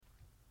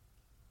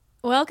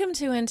Welcome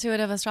to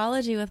Intuitive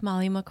Astrology with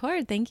Molly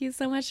McCord. Thank you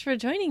so much for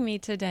joining me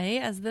today,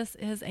 as this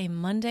is a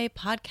Monday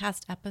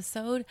podcast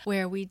episode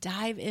where we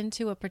dive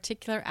into a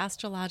particular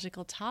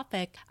astrological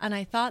topic. And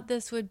I thought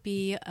this would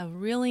be a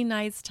really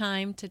nice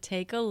time to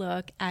take a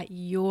look at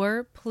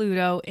your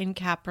Pluto in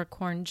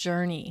Capricorn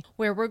journey,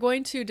 where we're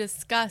going to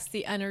discuss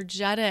the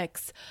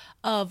energetics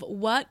of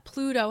what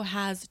Pluto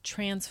has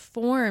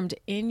transformed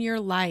in your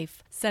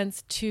life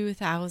since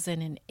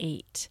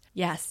 2008.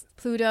 Yes,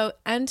 Pluto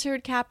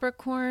entered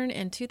Capricorn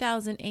in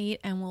 2008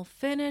 and will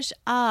finish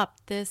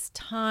up this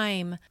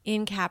time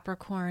in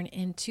Capricorn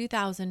in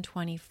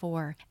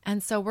 2024.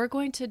 And so we're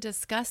going to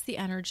discuss the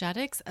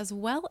energetics as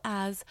well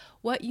as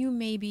what you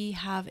maybe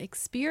have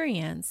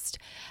experienced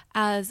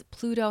as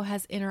Pluto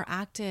has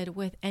interacted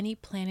with any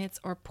planets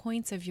or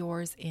points of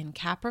yours in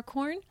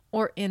Capricorn,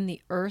 or in the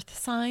earth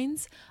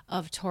signs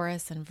of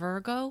Taurus and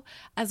Virgo,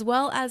 as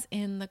well as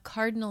in the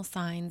cardinal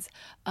signs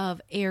of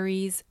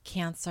Aries,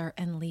 Cancer,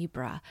 and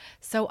Libra.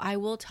 So I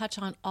will touch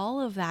on all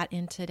of that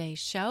in today's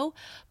show.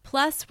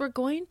 Plus, we're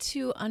going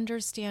to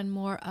understand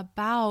more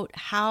about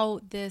how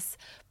this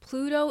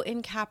Pluto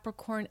in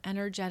Capricorn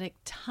energetic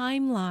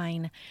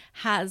timeline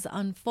has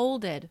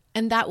unfolded.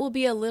 And that will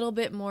be a little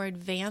bit more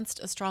advanced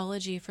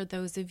astrology for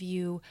those of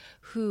you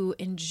who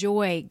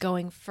enjoy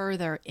going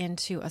further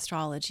into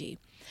astrology.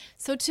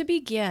 So to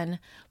begin,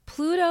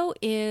 Pluto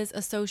is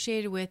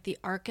associated with the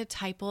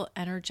archetypal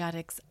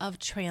energetics of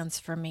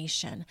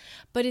transformation,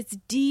 but it's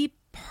deep,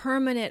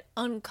 permanent,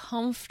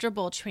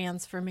 uncomfortable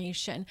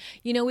transformation.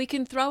 You know, we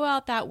can throw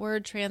out that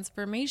word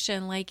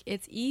transformation like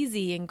it's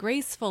easy and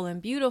graceful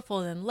and beautiful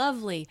and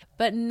lovely,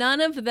 but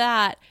none of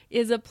that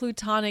is a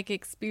Plutonic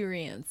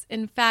experience.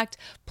 In fact,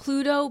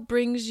 Pluto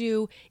brings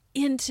you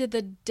into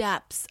the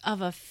depths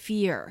of a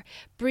fear,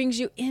 brings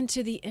you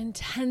into the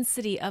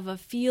intensity of a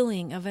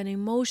feeling, of an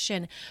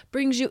emotion,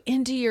 brings you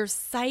into your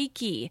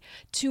psyche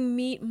to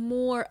meet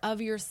more of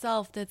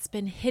yourself that's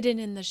been hidden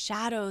in the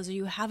shadows or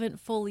you haven't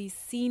fully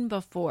seen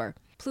before.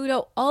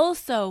 Pluto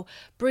also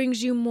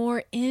brings you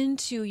more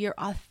into your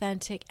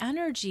authentic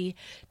energy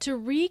to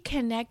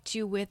reconnect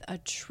you with a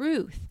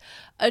truth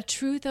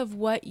of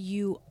what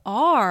you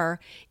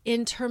are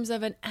in terms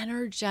of an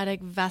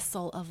energetic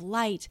vessel of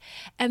light.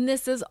 And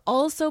this is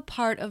also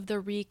part of the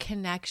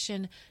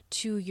reconnection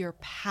to your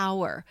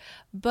power.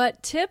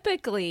 But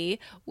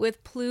typically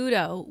with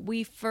Pluto,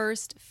 we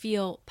first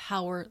feel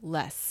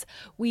powerless.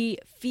 We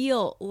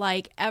feel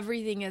like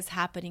everything is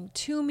happening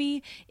to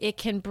me. It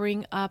can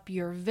bring up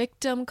your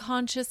victim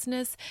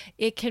consciousness.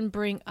 It can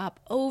bring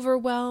up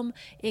overwhelm.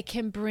 It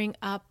can bring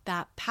up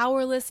that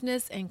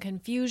powerlessness and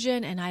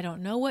confusion, and I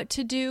don't know what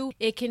to do.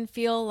 It can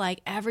feel like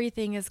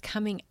everything is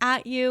coming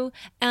at you.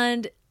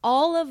 And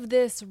all of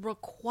this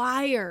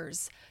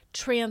requires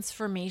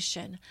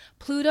transformation.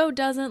 Pluto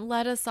doesn't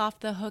let us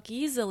off the hook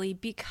easily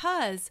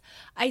because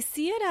I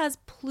see it as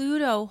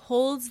Pluto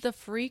holds the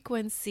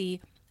frequency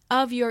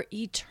of your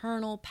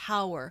eternal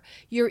power,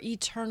 your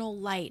eternal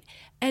light,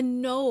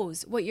 and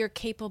knows what you're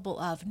capable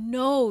of,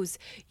 knows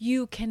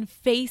you can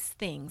face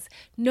things,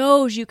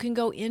 knows you can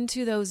go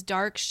into those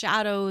dark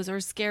shadows or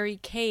scary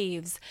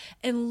caves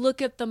and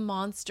look at the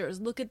monsters,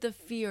 look at the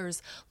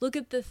fears, look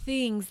at the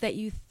things that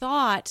you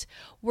thought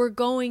were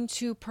going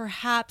to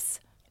perhaps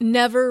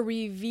never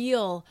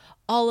reveal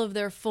all of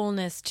their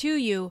fullness to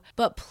you.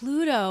 But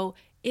Pluto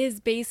is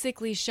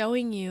basically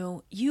showing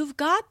you, you've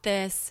got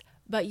this,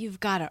 but you've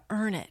got to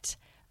earn it,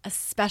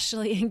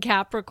 especially in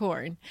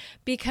Capricorn,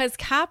 because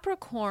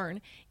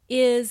Capricorn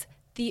is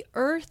the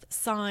earth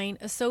sign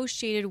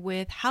associated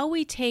with how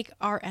we take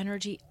our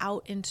energy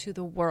out into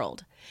the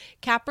world.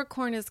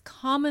 Capricorn is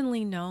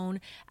commonly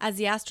known as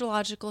the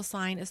astrological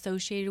sign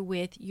associated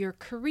with your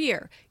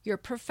career, your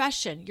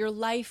profession, your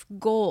life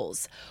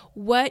goals,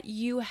 what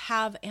you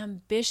have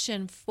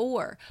ambition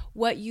for,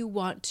 what you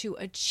want to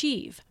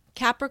achieve.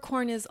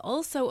 Capricorn is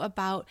also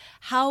about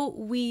how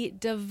we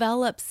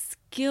develop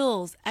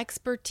skills,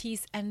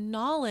 expertise, and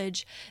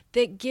knowledge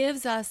that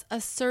gives us a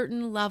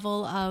certain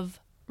level of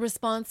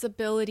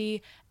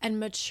responsibility and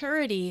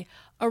maturity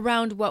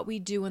around what we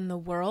do in the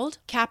world.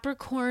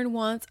 Capricorn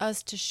wants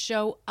us to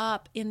show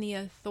up in the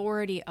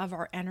authority of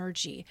our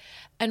energy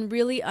and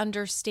really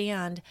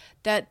understand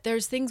that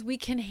there's things we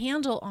can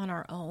handle on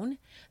our own.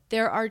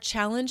 There are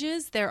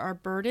challenges, there are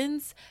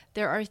burdens,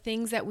 there are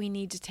things that we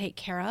need to take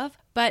care of.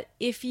 But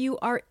if you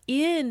are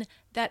in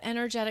that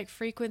energetic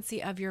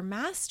frequency of your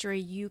mastery,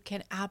 you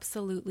can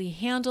absolutely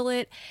handle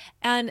it.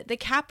 And the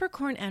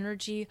Capricorn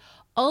energy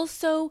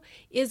also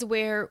is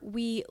where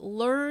we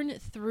learn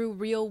through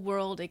real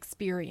world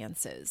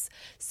experiences.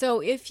 So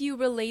if you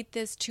relate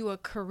this to a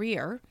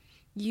career,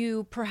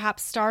 you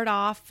perhaps start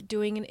off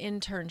doing an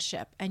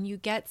internship and you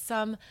get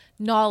some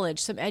knowledge,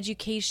 some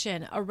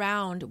education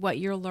around what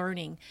you're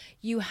learning.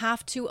 You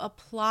have to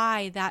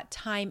apply that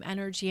time,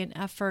 energy, and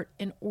effort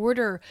in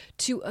order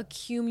to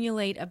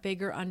accumulate a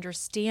bigger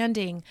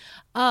understanding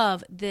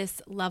of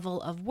this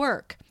level of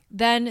work.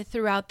 Then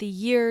throughout the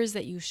years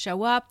that you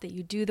show up, that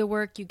you do the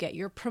work, you get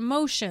your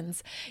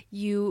promotions,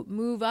 you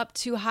move up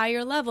to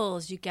higher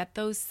levels, you get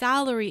those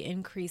salary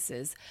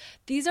increases.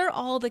 These are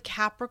all the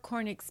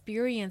Capricorn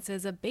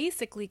experiences of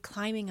basically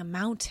climbing a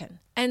mountain.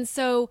 And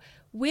so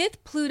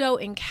with Pluto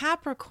in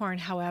Capricorn,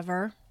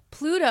 however,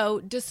 Pluto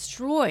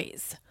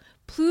destroys.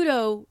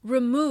 Pluto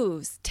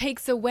removes,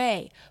 takes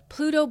away.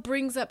 Pluto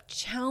brings up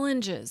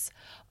challenges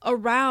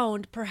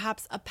around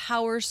perhaps a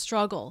power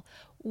struggle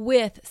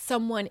with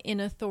someone in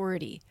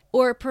authority.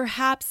 Or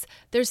perhaps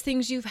there's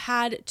things you've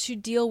had to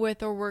deal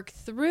with or work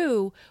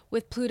through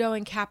with Pluto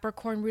and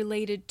Capricorn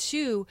related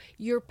to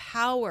your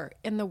power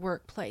in the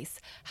workplace,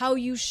 how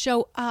you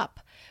show up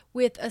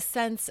with a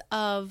sense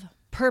of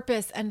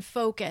purpose and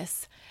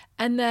focus.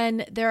 And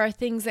then there are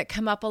things that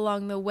come up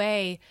along the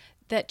way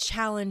that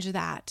challenge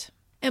that.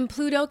 And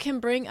Pluto can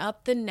bring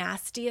up the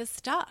nastiest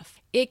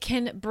stuff. It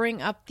can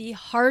bring up the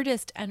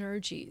hardest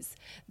energies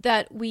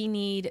that we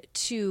need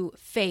to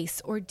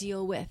face or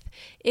deal with.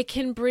 It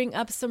can bring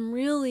up some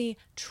really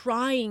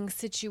trying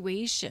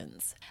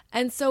situations.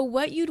 And so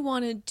what you'd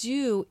want to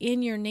do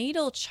in your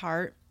natal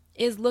chart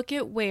is look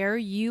at where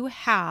you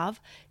have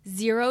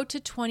 0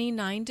 to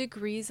 29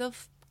 degrees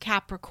of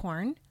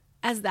Capricorn,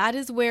 as that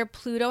is where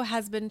Pluto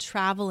has been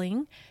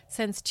traveling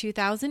since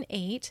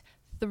 2008.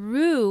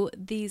 Through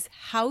these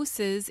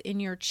houses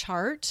in your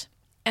chart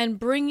and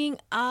bringing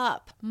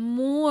up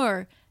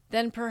more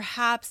than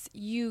perhaps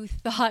you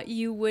thought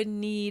you would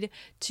need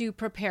to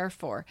prepare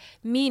for.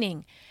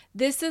 Meaning,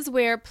 this is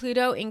where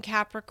Pluto in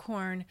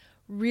Capricorn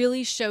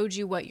really showed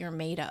you what you're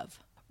made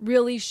of,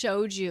 really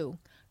showed you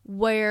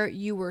where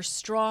you were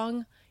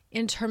strong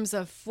in terms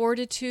of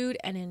fortitude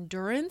and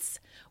endurance,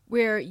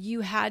 where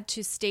you had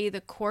to stay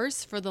the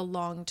course for the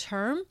long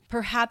term,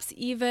 perhaps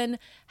even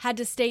had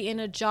to stay in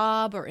a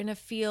job or in a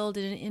field,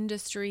 in an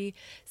industry,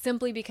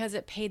 simply because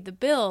it paid the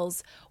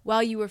bills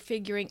while you were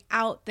figuring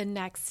out the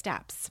next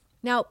steps.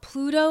 Now,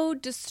 Pluto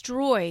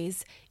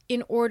destroys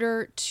in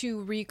order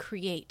to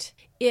recreate.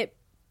 It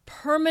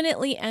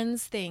permanently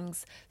ends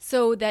things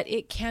so that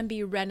it can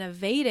be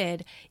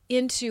renovated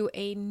into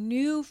a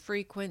new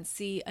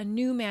frequency, a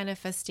new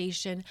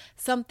manifestation,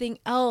 something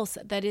else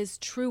that is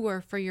truer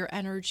for your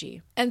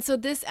energy. And so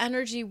this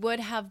energy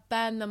would have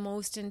been the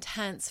most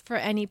intense for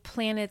any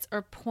planets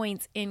or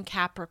points in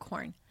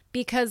Capricorn,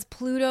 because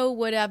Pluto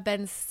would have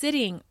been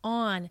sitting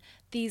on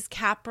these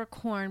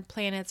Capricorn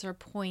planets or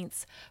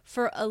points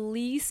for at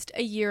least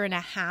a year and a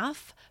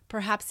half,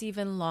 perhaps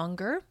even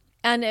longer.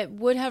 And it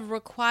would have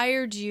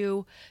required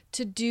you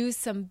to do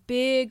some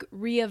big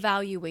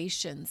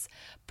reevaluations,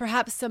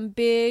 perhaps some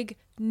big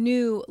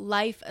new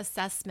life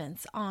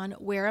assessments on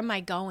where am I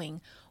going?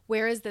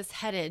 Where is this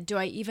headed? Do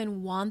I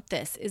even want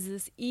this? Is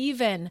this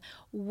even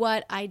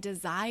what I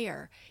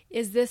desire?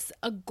 Is this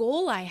a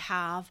goal I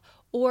have,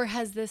 or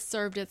has this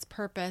served its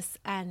purpose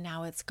and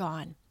now it's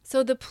gone?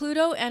 So the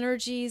Pluto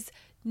energies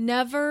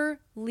never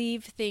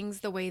leave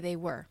things the way they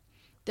were.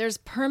 There's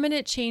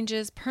permanent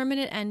changes,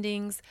 permanent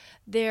endings.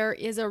 There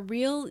is a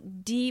real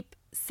deep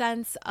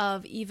sense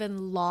of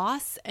even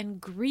loss and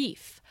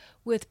grief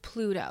with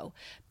Pluto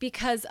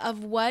because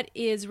of what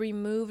is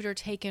removed or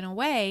taken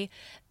away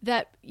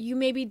that you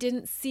maybe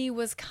didn't see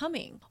was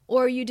coming,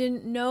 or you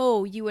didn't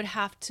know you would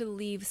have to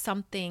leave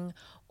something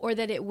or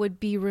that it would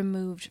be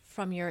removed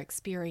from your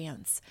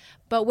experience.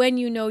 But when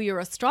you know your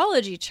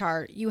astrology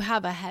chart, you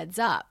have a heads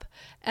up.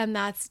 And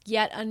that's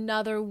yet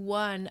another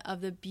one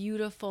of the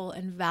beautiful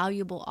and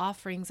valuable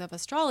offerings of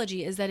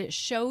astrology, is that it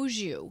shows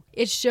you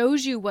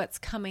what's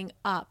coming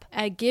up.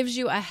 It gives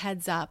you a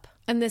heads up.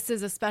 And this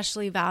is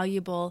especially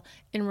valuable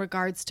in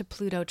regards to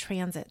Pluto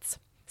transits.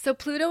 So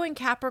Pluto in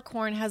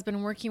Capricorn has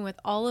been working with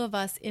all of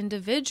us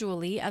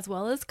individually as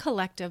well as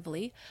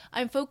collectively.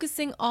 I'm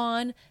focusing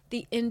on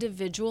the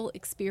individual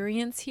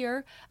experience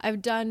here.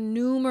 I've done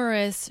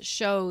numerous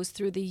shows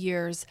through the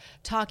years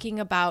talking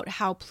about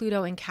how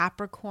Pluto in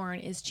Capricorn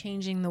is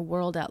changing the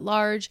world at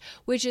large,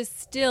 which is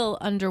still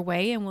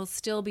underway and will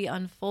still be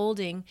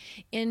unfolding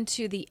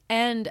into the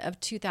end of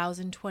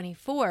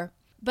 2024.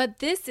 But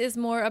this is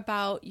more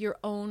about your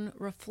own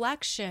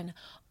reflection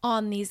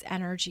on these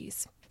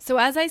energies. So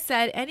as I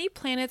said, any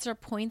planets or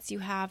points you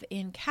have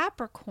in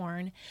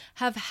Capricorn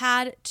have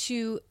had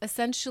to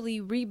essentially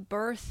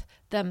rebirth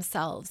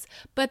themselves.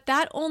 But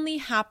that only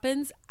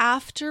happens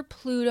after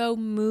Pluto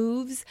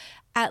moves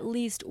at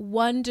least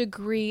 1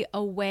 degree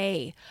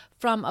away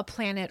from a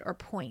planet or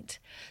point.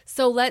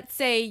 So let's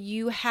say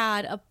you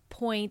had a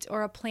point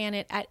or a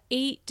planet at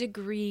 8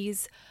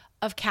 degrees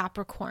of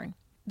Capricorn.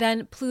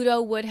 Then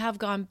Pluto would have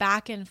gone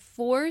back and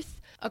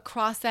forth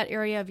across that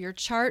area of your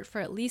chart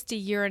for at least a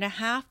year and a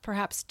half,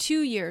 perhaps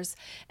 2 years.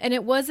 And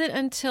it wasn't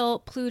until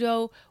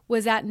Pluto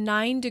was at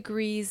 9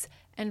 degrees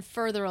and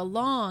further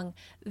along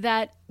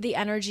that the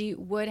energy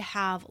would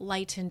have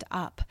lightened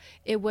up.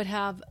 It would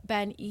have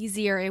been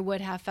easier. It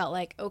would have felt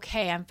like,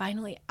 okay, I'm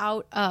finally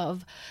out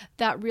of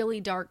that really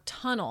dark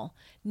tunnel.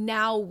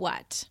 Now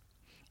what?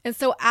 And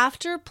so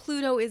after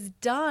Pluto is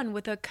done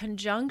with a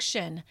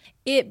conjunction,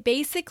 it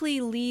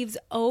basically leaves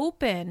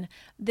open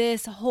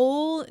this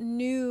whole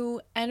new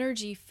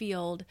energy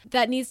field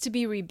that needs to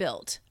be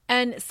rebuilt.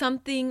 And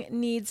something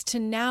needs to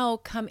now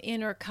come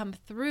in or come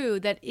through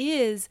that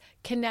is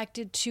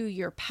connected to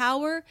your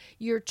power,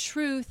 your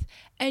truth,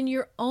 and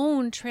your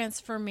own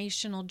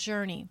transformational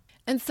journey.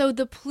 And so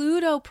the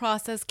Pluto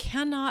process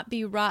cannot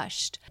be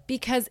rushed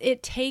because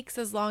it takes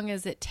as long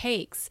as it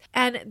takes.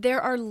 And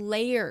there are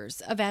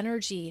layers of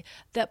energy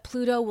that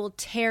Pluto will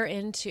tear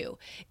into.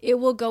 It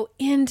will go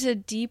into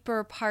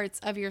deeper parts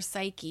of your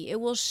psyche.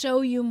 It will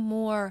show you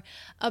more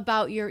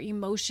about your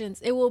emotions.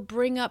 It will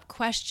bring up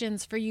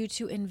questions for you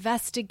to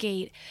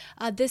investigate.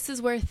 This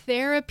is where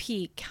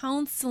therapy,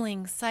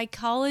 counseling,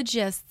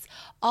 psychologists,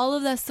 all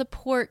of the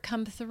support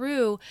come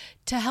through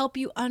to help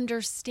you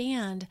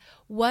understand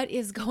what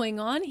is going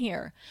on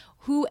here.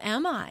 Who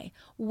am I?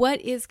 What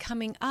is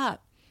coming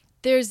up?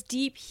 There's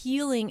deep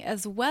healing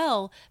as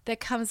well that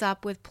comes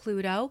up with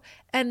Pluto,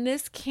 and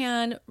this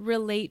can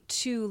relate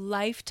to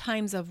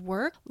lifetimes of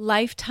work,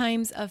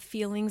 lifetimes of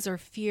feelings or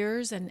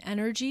fears and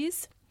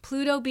energies.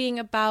 Pluto being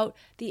about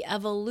the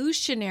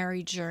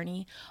evolutionary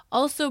journey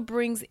also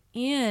brings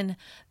in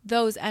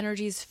those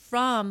energies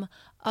from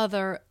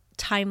other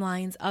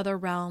timelines, other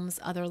realms,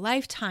 other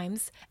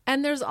lifetimes.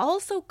 And there's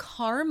also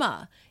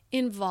karma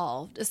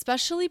involved,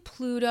 especially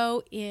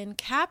Pluto in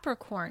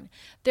Capricorn.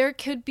 There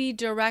could be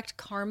direct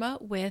karma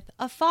with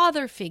a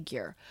father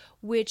figure,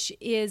 which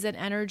is an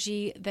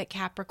energy that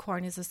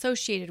Capricorn is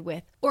associated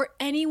with, or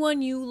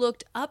anyone you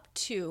looked up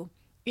to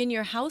in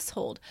your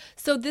household.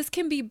 So this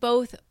can be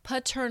both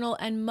paternal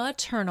and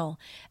maternal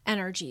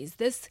energies.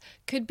 This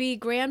could be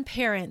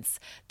grandparents.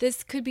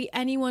 This could be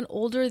anyone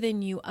older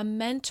than you, a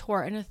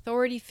mentor, an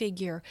authority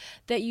figure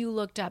that you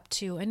looked up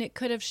to. And it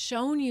could have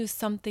shown you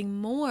something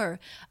more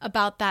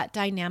about that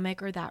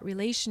dynamic or that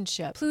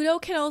relationship. Pluto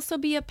can also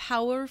be a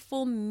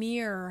powerful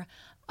mirror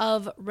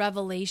of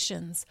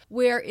revelations,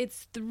 where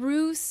it's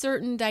through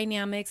certain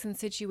dynamics and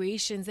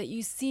situations that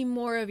you see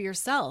more of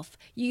yourself.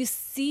 You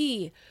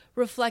see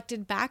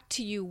reflected back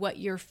to you what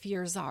your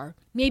fears are.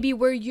 Maybe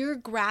where you're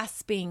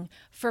grasping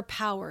for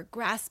power,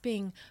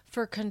 grasping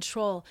for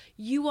control.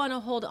 You want to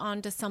hold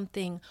on to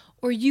something,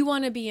 or you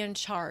want to be in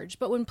charge.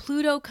 But when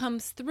Pluto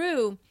comes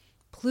through,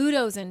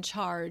 Pluto's in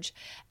charge.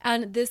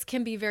 And this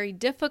can be very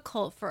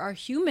difficult for our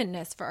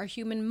humanness, for our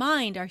human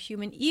mind, our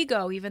human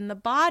ego, even the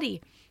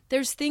body.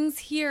 There's things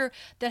here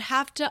that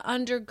have to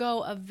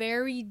undergo a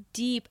very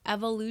deep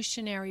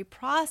evolutionary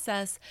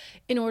process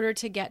in order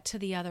to get to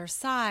the other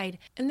side.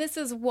 And this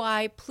is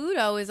why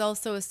Pluto is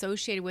also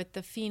associated with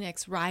the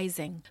Phoenix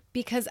rising,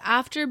 because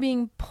after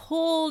being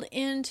pulled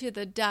into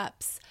the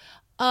depths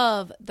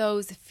of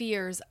those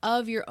fears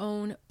of your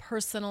own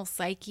personal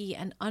psyche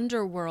and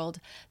underworld,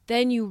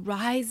 then you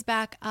rise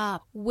back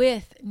up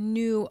with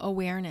new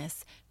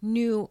awareness,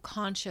 new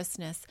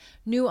consciousness,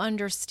 new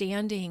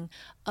understanding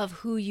of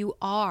who you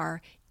are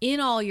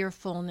in all your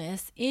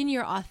fullness, in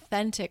your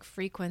authentic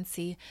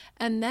frequency,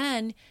 and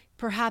then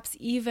perhaps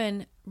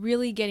even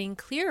really getting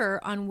clearer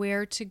on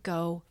where to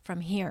go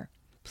from here.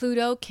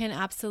 Pluto can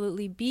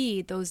absolutely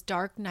be those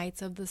dark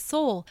nights of the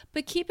soul.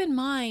 But keep in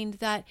mind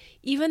that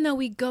even though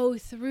we go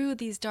through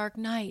these dark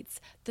nights,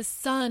 the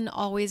sun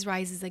always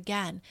rises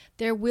again.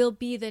 There will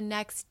be the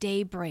next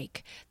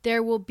daybreak.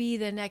 There will be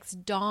the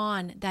next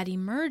dawn that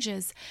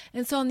emerges.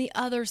 And so on the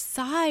other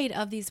side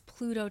of these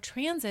Pluto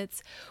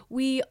transits,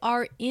 we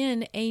are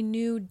in a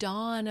new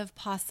dawn of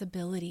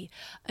possibility,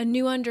 a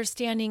new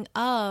understanding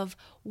of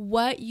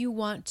what you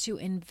want to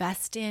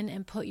invest in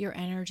and put your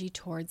energy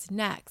towards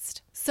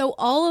next. So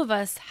all of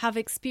us have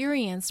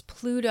experienced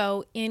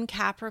Pluto in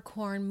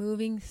Capricorn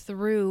moving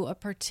through a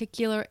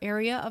particular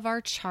area of our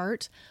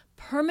chart,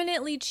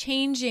 permanently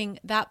changing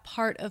that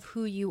part of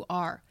who you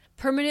are,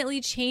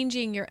 permanently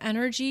changing your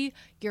energy,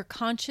 your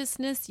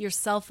consciousness, your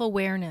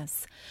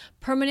self-awareness,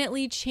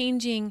 permanently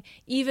changing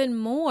even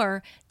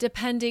more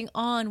depending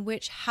on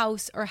which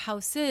house or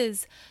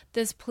houses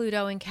this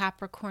Pluto in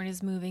Capricorn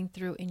is moving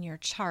through in your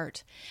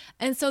chart.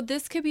 And so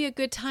this could be a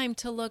good time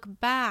to look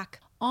back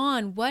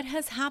on what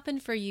has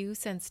happened for you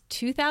since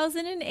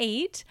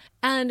 2008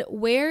 and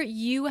where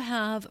you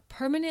have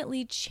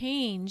permanently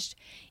changed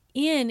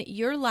in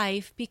your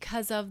life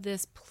because of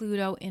this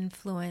Pluto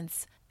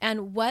influence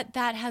and what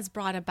that has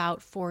brought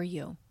about for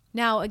you.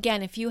 Now,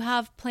 again, if you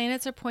have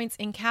planets or points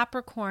in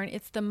Capricorn,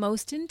 it's the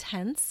most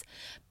intense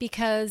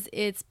because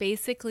it's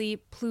basically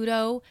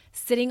Pluto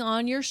sitting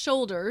on your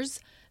shoulders,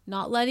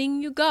 not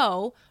letting you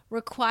go,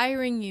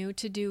 requiring you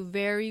to do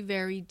very,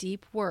 very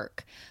deep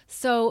work.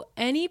 So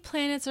any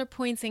planets or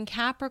points in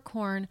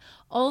Capricorn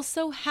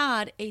also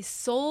had a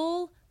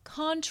soul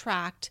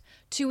contract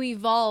to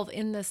evolve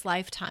in this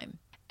lifetime.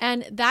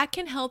 And that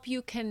can help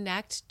you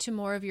connect to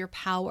more of your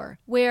power,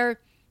 where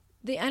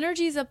the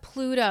energies of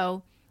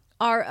Pluto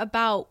are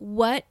about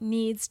what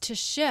needs to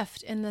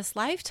shift in this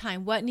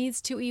lifetime, what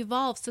needs to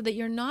evolve so that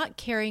you're not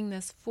carrying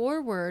this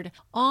forward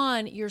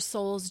on your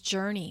soul's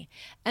journey.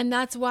 And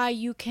that's why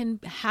you can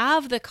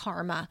have the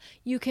karma,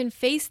 you can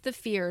face the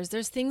fears.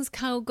 There's things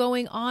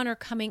going on or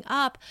coming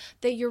up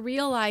that you're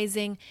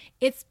realizing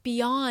it's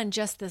beyond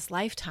just this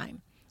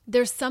lifetime.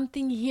 There's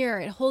something here.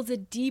 It holds a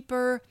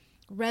deeper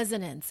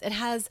resonance. It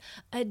has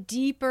a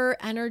deeper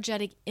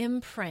energetic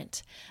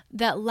imprint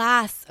that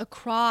lasts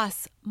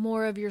across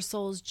more of your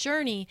soul's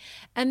journey.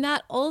 And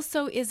that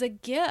also is a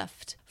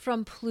gift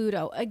from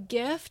Pluto, a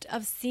gift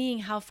of seeing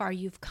how far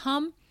you've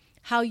come,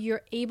 how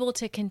you're able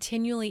to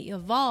continually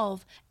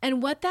evolve,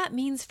 and what that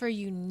means for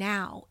you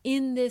now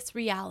in this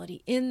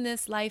reality, in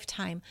this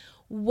lifetime.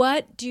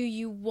 What do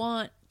you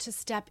want to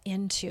step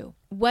into?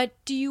 What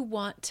do you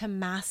want to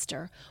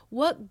master?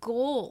 What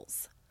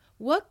goals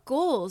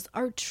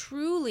are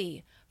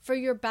truly for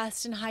your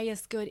best and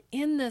highest good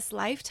in this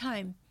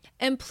lifetime?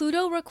 And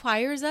Pluto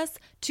requires us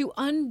to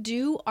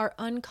undo our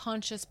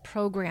unconscious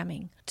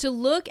programming, to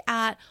look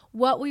at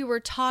what we were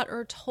taught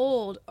or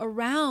told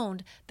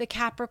around the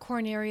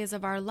Capricorn areas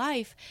of our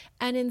life,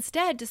 and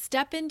instead to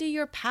step into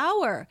your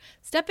power.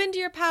 Step into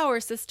your power,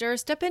 sister.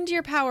 Step into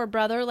your power,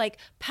 brother. Like,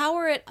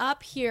 power it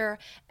up here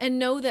and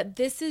know that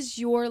this is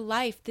your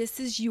life. This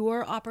is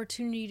your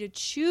opportunity to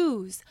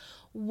choose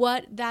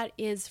what that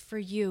is for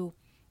you.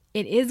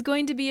 It is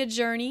going to be a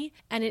journey,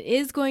 and it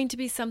is going to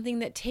be something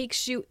that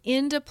takes you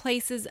into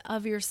places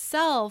of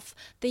yourself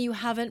that you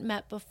haven't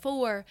met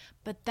before,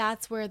 but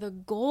that's where the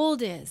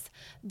gold is.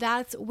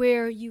 That's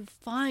where you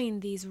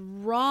find these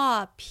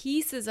raw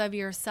pieces of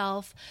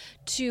yourself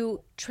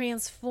to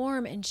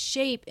transform and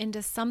shape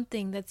into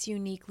something that's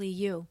uniquely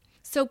you.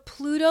 So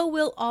Pluto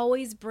will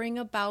always bring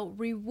about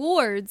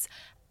rewards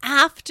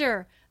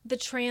after the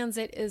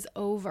transit is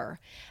over.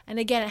 And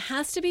again, it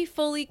has to be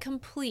fully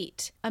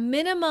complete, a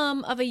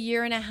minimum of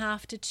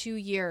 1.5 to 2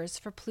 years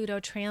for Pluto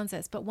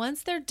transits. But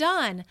once they're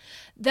done,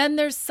 then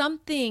there's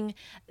something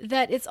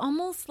that it's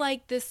almost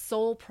like this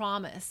soul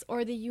promise,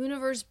 or the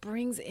universe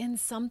brings in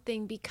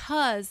something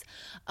because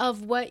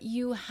of what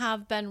you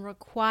have been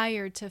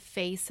required to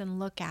face and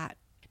look at.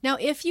 Now,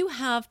 if you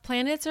have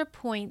planets or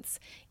points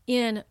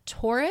in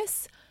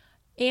Taurus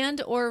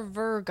and or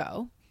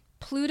Virgo,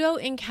 Pluto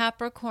in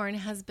Capricorn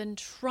has been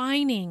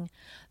trining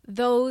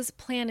those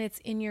planets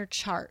in your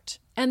chart.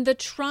 And the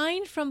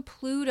trine from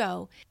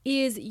Pluto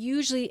is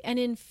usually an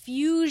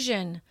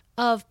infusion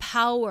of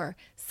power,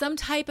 some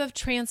type of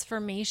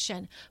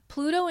transformation.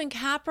 Pluto in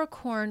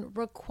Capricorn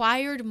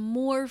required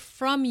more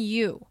from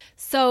you.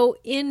 So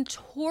in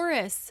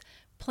Taurus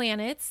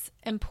planets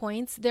and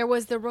points, there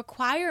was the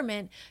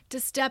requirement to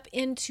step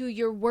into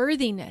your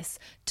worthiness,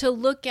 to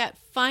look at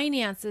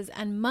finances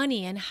and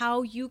money and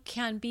how you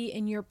can be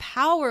in your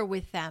power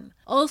with them.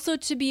 Also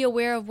to be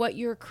aware of what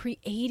you're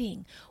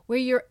creating, where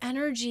your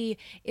energy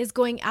is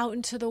going out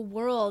into the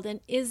world, and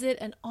is it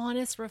an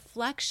honest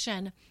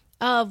reflection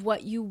of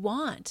what you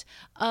want,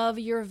 of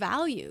your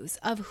values,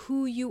 of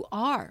who you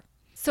are.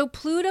 So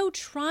Pluto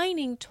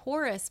trining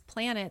Taurus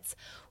planets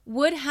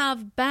would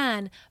have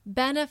been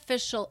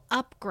beneficial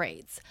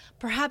upgrades.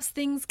 Perhaps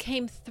things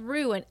came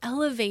through and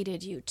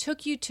elevated you,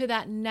 took you to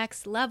that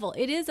next level.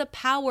 It is a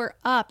power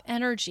up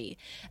energy.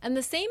 And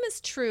the same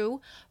is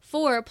true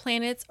for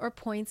planets or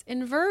points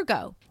in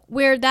Virgo,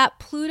 where that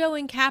Pluto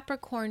in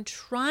Capricorn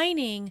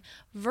trining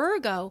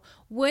Virgo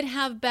would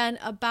have been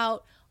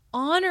about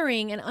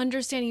honoring and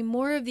understanding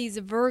more of these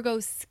Virgo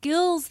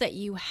skills that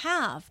you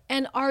have.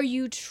 And are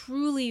you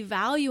truly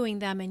valuing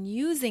them and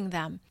using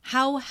them?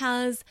 How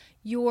has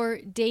your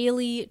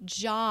daily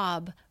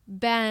job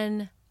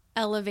been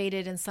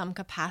elevated in some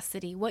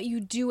capacity? What you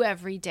do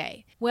every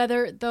day,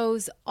 whether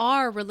those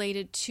are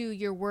related to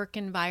your work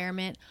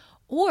environment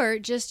or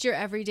just your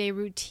everyday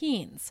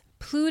routines.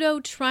 Pluto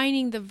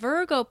trining the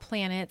Virgo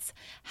planets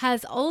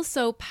has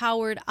also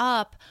powered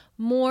up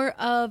more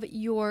of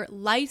your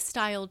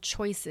lifestyle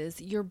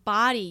choices, your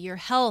body, your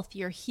health,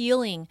 your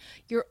healing,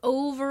 your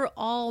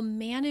overall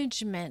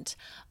management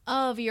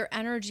of your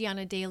energy on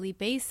a daily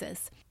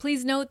basis.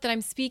 Please note that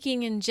I'm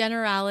speaking in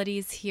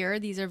generalities here.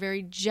 These are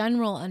very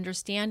general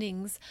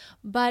understandings,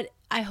 but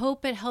I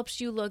hope it helps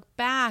you look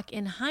back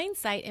in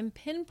hindsight and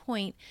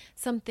pinpoint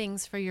some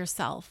things for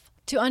yourself,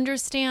 to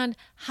understand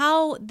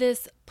how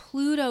this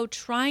Pluto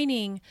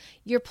trining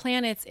your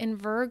planets in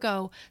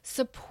Virgo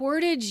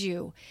supported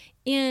you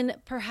in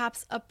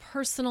perhaps a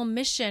personal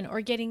mission, or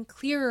getting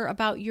clearer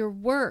about your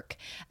work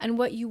and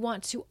what you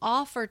want to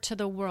offer to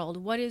the world,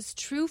 what is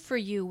true for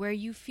you, where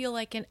you feel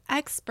like an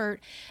expert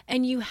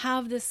and you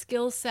have the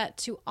skill set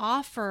to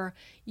offer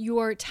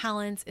your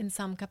talents in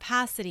some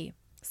capacity.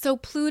 So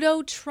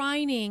Pluto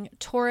trining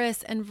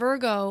Taurus and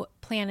Virgo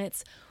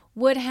planets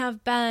would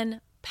have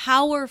been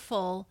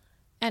powerful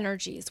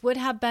energies, would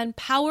have been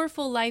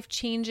powerful life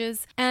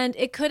changes, and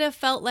it could have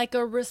felt like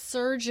a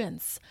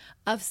resurgence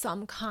of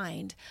some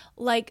kind,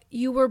 like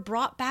you were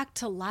brought back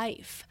to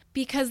life.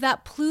 Because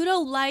that Pluto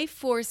life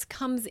force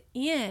comes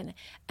in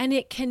and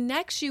it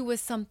connects you with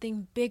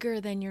something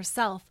bigger than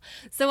yourself.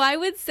 So I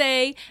would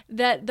say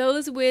that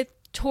those with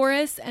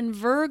Taurus and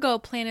Virgo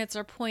planets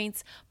or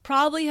points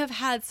probably have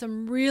had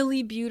some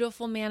really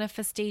beautiful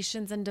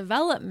manifestations and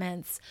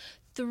developments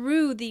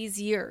through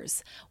these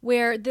years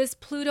where this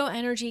Pluto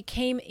energy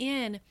came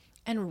in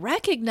and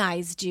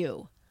recognized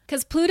you.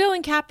 Because Pluto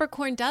in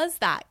Capricorn does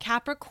that.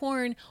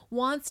 Capricorn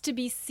wants to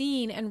be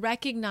seen and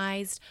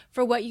recognized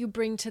for what you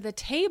bring to the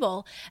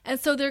table. And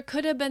so there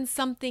could have been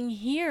something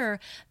here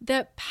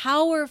that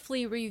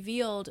powerfully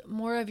revealed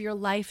more of your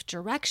life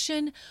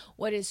direction,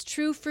 what is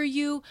true for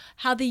you,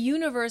 how the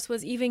universe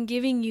was even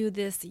giving you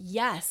this,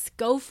 yes,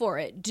 go for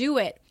it, do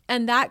it.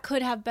 And that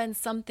could have been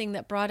something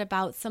that brought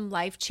about some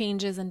life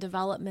changes and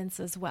developments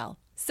as well.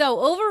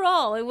 So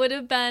overall, it would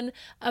have been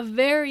a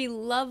very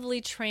lovely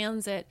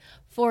transit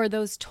for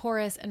those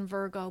Taurus and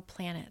Virgo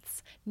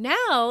planets.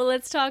 Now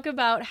let's talk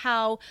about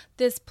how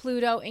this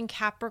Pluto in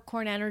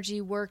Capricorn energy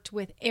worked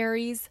with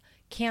Aries,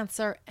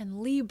 Cancer, and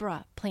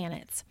Libra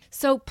planets.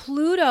 So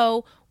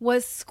Pluto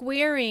was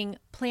squaring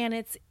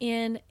planets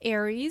in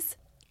Aries,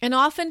 and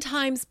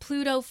oftentimes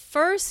Pluto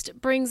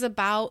first brings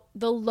about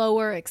the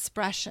lower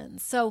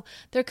expressions. So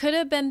there could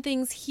have been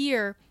things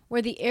here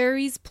where the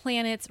Aries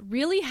planets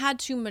really had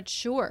to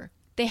mature.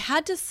 They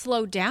had to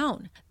slow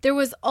down. There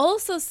was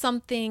also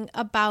something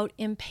about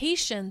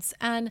impatience,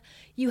 and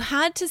you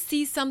had to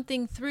see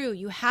something through.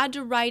 You had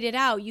to write it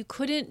out. You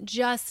couldn't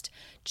just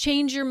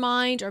change your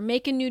mind or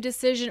make a new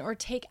decision or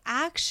take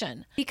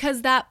action,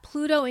 because that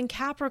Pluto in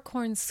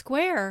Capricorn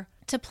square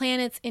to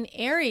planets in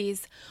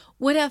Aries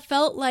would have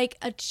felt like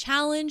a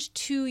challenge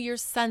to your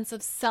sense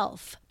of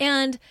self.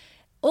 And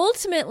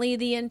ultimately,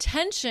 the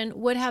intention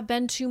would have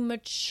been to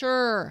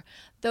mature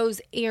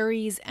those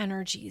Aries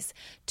energies,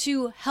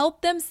 to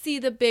help them see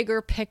the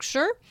bigger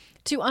picture,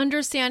 to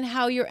understand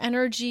how your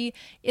energy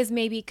is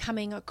maybe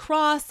coming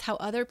across, how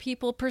other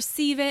people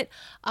perceive it,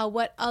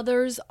 what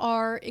others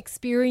are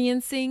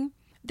experiencing.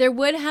 There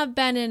would have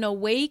been an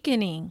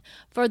awakening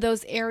for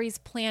those Aries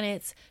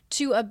planets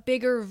to a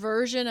bigger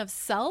version of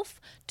self,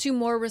 to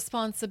more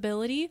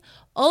responsibility,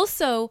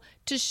 also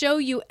to show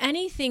you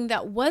anything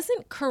that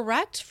wasn't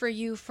correct for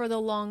you for the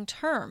long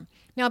term.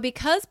 Now,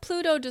 because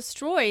Pluto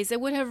destroys,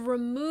 it would have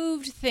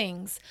removed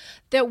things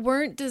that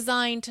weren't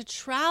designed to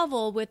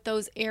travel with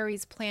those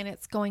Aries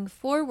planets going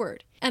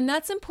forward. And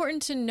that's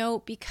important to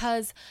note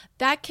because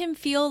that can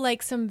feel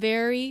like some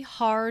very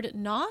hard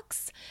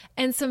knocks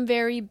and some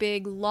very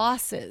big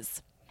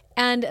losses.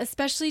 And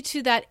especially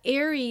to that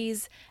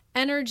Aries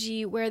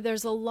energy where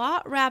there's a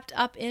lot wrapped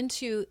up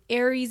into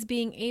Aries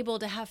being able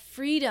to have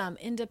freedom,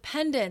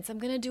 independence. I'm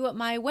going to do it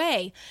my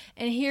way.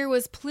 And here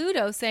was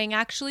Pluto saying,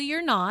 actually,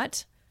 you're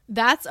not.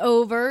 That's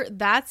over.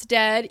 That's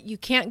dead. You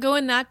can't go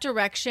in that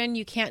direction.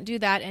 You can't do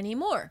that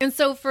anymore. And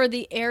so for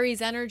the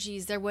Aries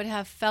energies, there would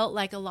have felt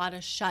like a lot of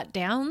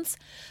shutdowns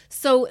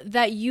so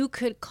that you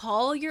could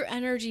call your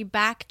energy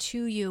back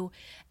to you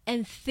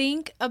and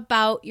think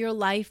about your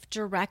life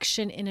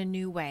direction in a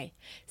new way.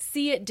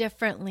 See it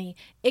differently,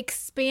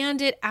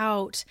 expand it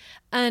out,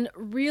 and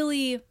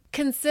really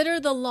consider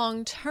the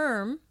long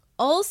term.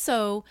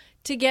 Also,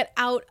 to get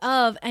out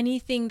of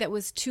anything that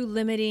was too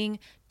limiting,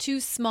 too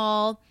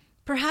small,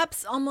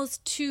 perhaps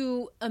almost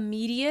too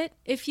immediate,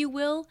 if you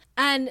will,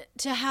 and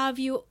to have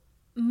you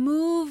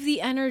move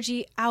the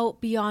energy out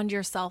beyond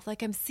yourself.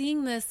 Like I'm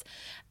seeing this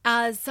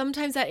as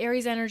sometimes that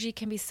Aries energy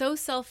can be so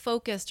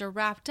self-focused or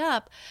wrapped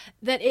up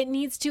that it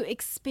needs to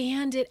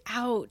expand it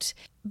out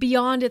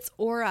beyond its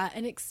aura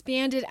and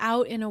expand it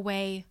out in a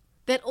way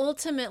that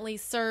ultimately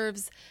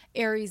serves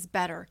Aries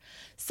better.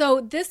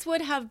 So this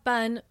would have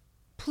been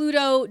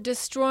Pluto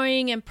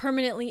destroying and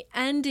permanently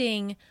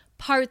ending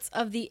parts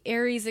of the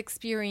Aries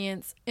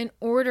experience in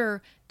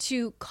order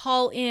to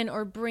call in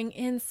or bring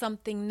in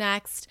something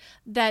next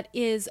that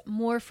is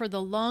more for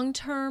the long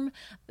term,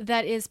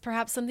 that is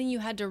perhaps something you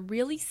had to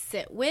really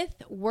sit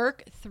with,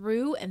 work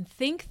through, and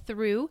think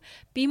through,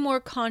 be more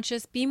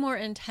conscious, be more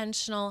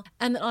intentional,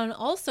 and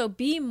also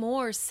be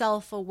more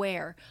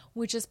self-aware,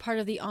 which is part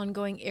of the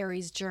ongoing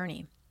Aries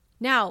journey.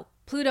 Now,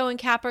 Pluto in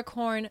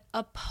Capricorn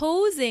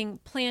opposing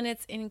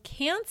planets in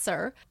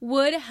Cancer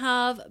would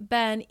have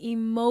been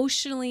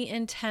emotionally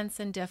intense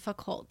and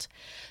difficult.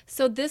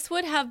 So this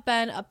would have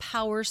been a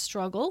power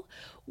struggle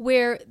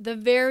where the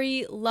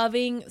very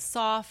loving,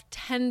 soft,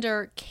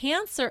 tender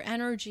Cancer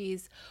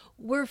energies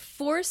were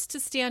forced to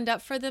stand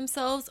up for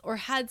themselves or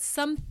had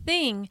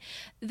something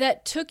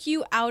that took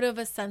you out of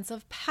a sense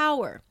of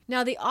power.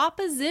 Now, the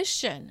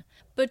opposition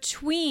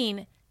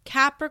between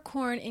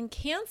Capricorn and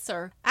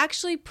Cancer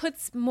actually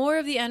puts more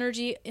of the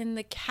energy in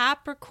the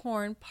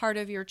Capricorn part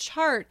of your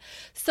chart.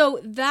 So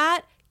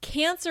that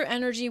Cancer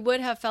energy would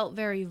have felt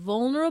very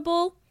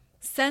vulnerable,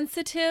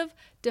 sensitive,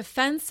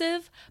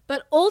 defensive,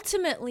 but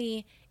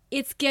ultimately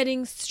it's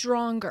getting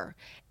stronger.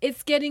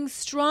 It's getting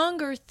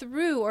stronger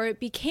through, or it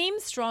became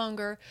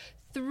stronger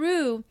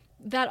through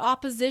that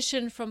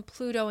opposition from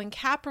Pluto and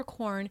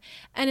Capricorn.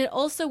 And it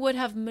also would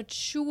have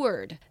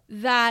matured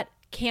that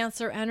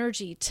Cancer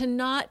energy to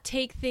not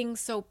take things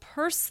so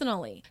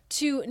personally,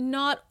 to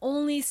not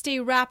only stay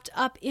wrapped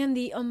up in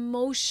the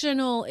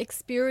emotional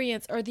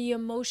experience or the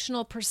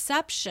emotional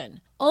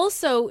perception,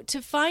 also to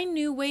find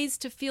new ways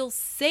to feel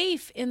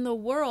safe in the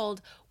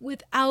world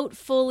without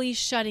fully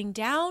shutting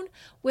down,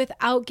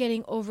 without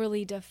getting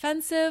overly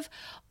defensive.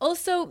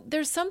 Also,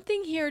 there's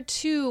something here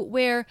too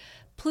where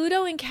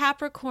Pluto and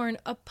Capricorn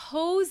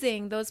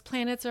opposing those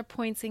planets or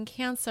points in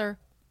Cancer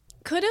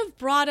could have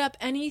brought up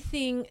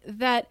anything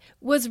that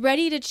was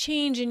ready to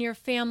change in your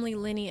family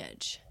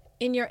lineage,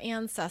 in your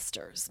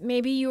ancestors.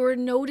 Maybe you were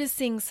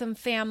noticing some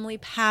family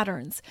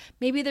patterns.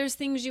 Maybe there's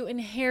things you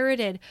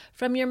inherited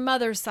from your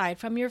mother's side,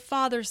 from your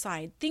father's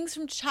side, things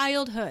from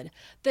childhood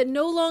that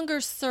no longer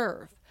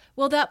serve.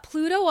 Well, that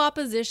Pluto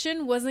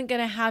opposition wasn't going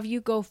to have you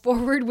go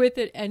forward with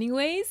it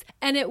anyways,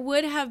 and it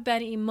would have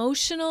been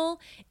emotional,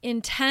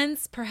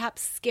 intense,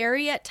 perhaps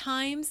scary at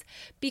times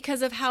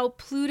because of how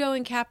Pluto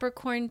and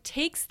Capricorn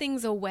takes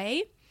things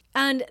away,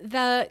 and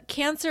the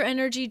Cancer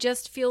energy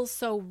just feels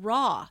so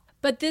raw.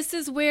 But this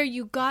is where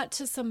you got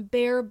to some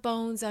bare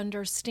bones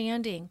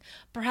understanding,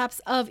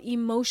 perhaps of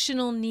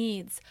emotional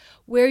needs,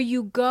 where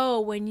you go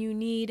when you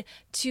need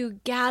to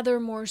gather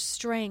more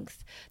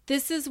strength.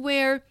 This is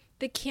where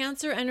the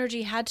Cancer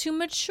energy had to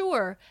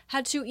mature,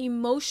 had to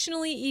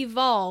emotionally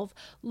evolve,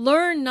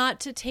 learn not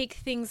to take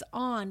things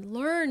on,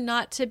 learn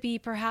not to be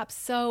perhaps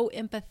so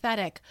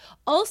empathetic,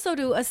 also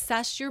to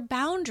assess your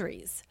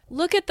boundaries.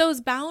 Look at those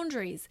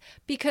boundaries,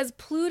 because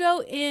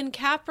Pluto in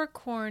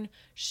Capricorn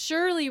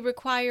surely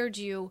required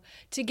you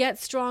to get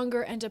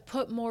stronger and to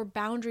put more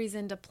boundaries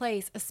into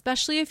place,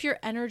 especially if your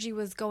energy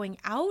was going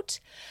out,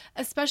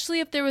 especially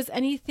if there was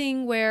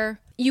anything where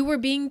you were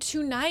being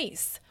too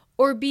nice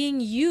or being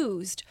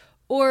used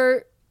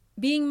or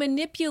being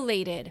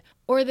manipulated,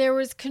 or there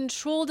was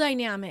control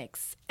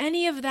dynamics.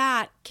 Any of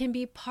that can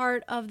be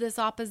part of this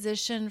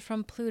opposition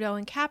from Pluto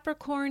and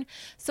Capricorn.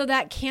 So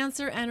that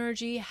Cancer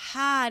energy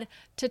had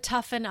to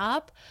toughen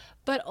up,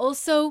 but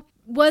also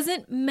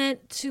wasn't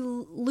meant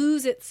to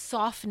lose its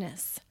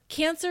softness.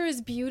 Cancer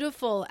is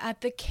beautiful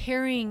at the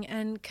caring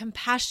and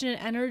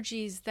compassionate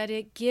energies that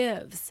it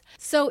gives.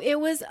 So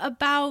it was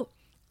about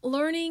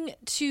learning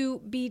to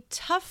be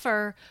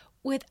tougher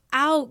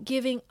without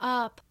giving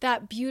up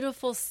that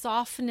beautiful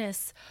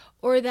softness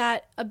or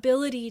that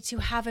ability to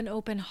have an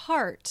open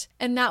heart.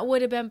 And that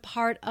would have been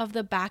part of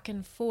the back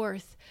and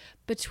forth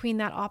between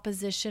that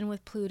opposition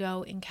with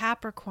Pluto in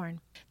Capricorn.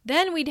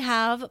 Then we'd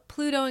have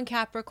Pluto and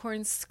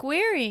Capricorn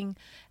squaring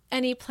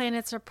any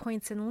planets or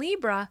points in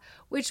Libra,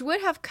 which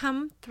would have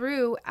come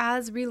through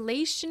as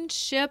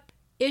relationship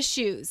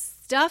issues,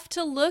 stuff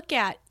to look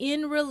at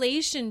in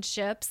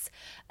relationships.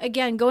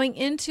 Again, going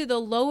into the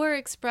lower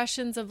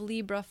expressions of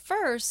Libra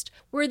first,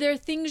 were there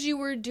things you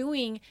were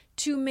doing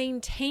to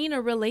maintain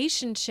a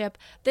relationship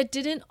that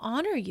didn't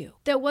honor you,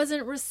 that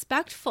wasn't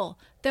respectful,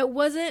 that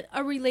wasn't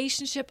a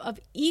relationship of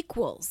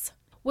equals?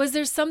 Was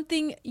there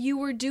something you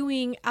were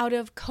doing out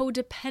of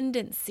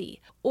codependency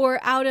or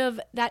out of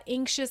that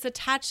anxious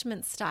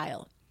attachment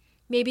style?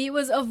 Maybe it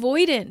was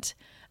avoidant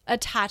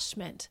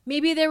attachment.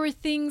 Maybe there were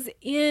things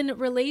in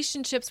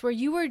relationships where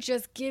you were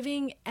just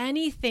giving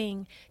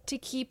anything to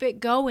keep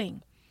it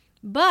going.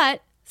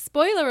 But,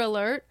 spoiler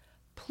alert,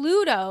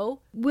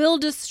 Pluto will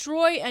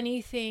destroy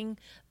anything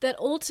that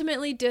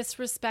ultimately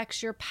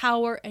disrespects your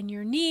power and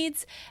your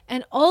needs,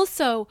 and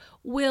also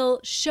will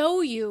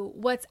show you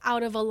what's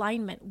out of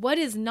alignment, what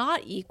is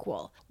not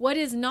equal, what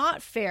is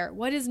not fair,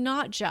 what is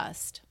not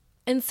just.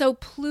 And so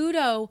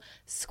Pluto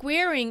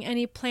squaring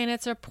any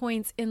planets or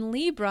points in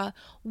Libra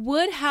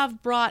would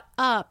have brought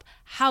up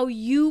how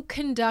you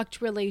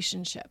conduct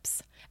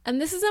relationships. And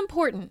this is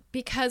important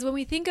because when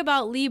we think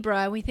about Libra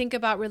and we think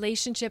about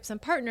relationships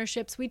and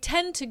partnerships, we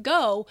tend to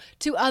go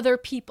to other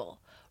people,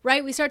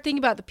 right? We start thinking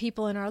about the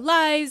people in our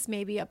lives,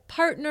 maybe a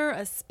partner,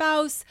 a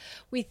spouse.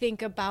 We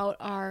think about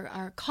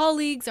our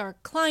colleagues, our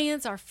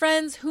clients, our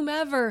friends,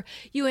 whomever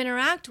you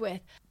interact with.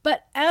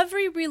 But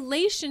every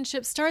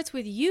relationship starts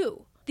with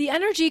you. The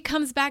energy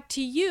comes back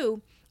to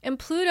you, and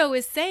Pluto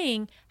is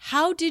saying,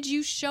 how did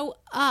you show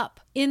up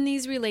in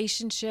these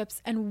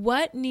relationships and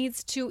what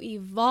needs to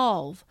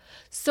evolve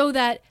so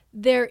that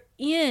they're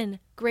in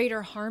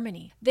greater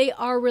harmony? They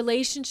are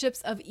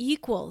relationships of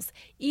equals,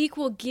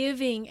 equal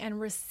giving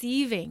and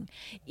receiving,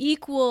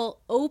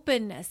 equal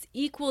openness,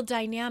 equal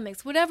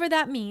dynamics, whatever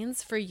that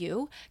means for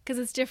you, because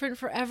it's different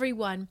for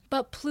everyone.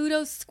 But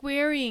Pluto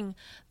squaring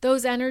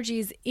those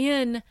energies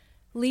in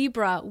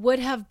Libra would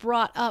have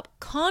brought up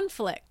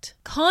conflict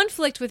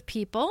with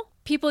people,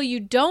 people you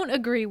don't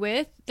agree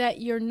with,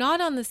 that you're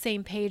not on the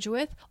same page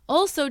with,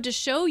 also to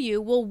show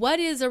you, well, what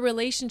is a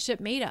relationship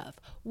made of?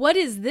 What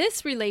is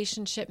this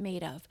relationship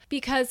made of?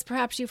 Because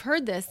perhaps you've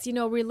heard this,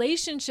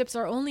 relationships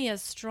are only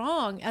as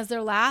strong as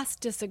their last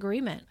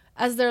disagreement,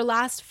 as their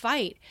last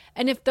fight.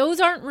 And if those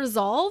aren't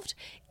resolved,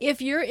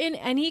 if you're in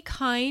any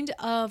kind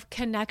of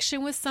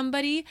connection with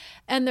somebody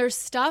and there's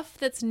stuff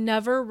that's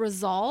never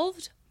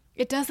resolved,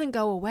 it doesn't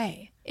go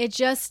away. It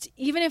just,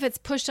 even if it's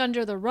pushed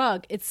under the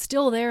rug, it's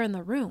still there in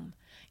the room.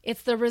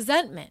 It's the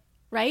resentment,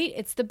 right?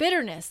 It's the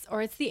bitterness,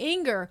 or it's the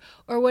anger,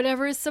 or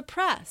whatever is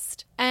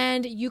suppressed.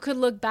 And you could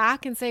look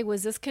back and say,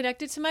 was this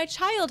connected to my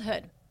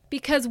childhood?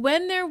 Because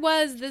when there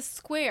was this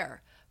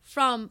square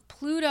from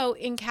Pluto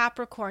in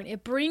Capricorn,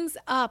 it brings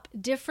up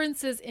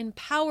differences in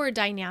power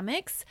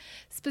dynamics,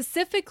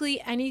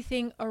 specifically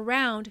anything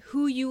around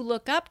who you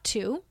look up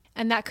to.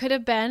 And that could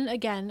have been,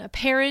 again, a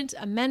parent,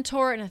 a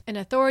mentor, an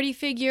authority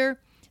figure,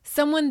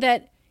 someone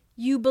that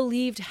you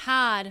believed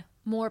had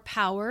more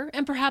power,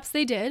 and perhaps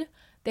they did.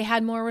 They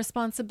had more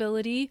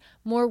responsibility,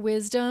 more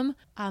wisdom,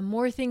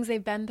 more things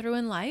they've been through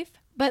in life.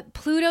 But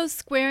Pluto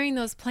squaring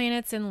those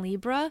planets in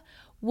Libra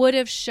would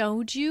have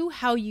showed you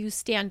how you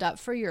stand up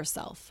for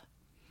yourself,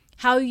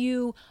 how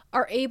you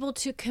are able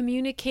to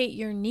communicate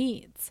your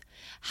needs,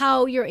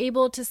 how you're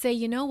able to say,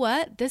 you know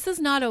what, this is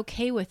not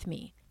okay with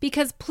me.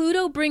 Because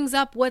Pluto brings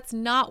up what's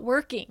not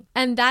working.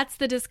 And that's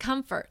the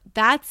discomfort.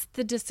 That's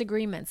the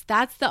disagreements.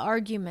 That's the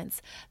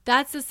arguments.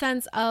 That's the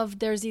sense of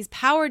there's these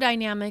power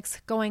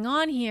dynamics going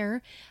on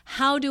here.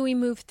 How do we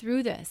move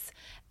through this?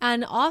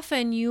 And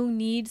often you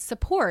need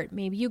support.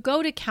 Maybe you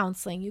go to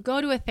counseling, you go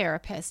to a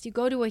therapist, you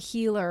go to a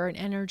healer or an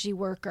energy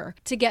worker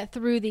to get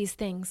through these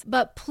things.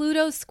 But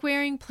Pluto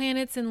squaring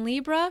planets in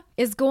Libra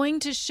is going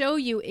to show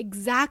you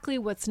exactly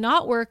what's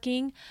not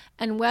working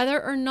and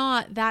whether or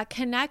not that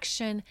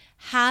connection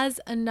has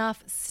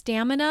enough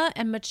stamina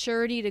and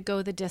maturity to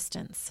go the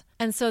distance.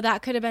 And so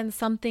that could have been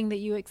something that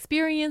you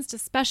experienced,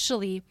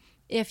 especially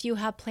if you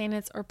have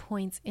planets or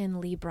points in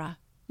Libra.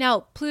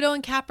 Now, Pluto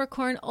and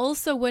Capricorn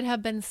also would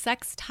have been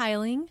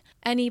sextiling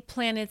any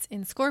planets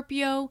in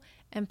Scorpio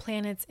and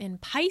planets in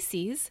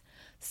Pisces.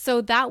 So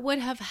that would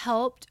have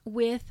helped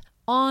with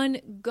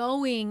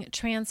ongoing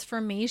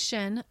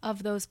transformation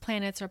of those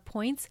planets or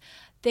points.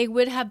 They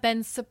would have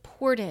been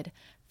supported,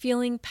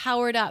 feeling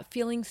powered up,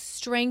 feeling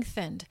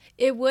strengthened.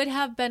 It would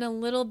have been a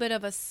little bit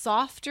of a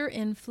softer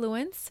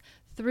influence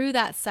through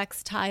that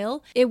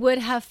sextile. It would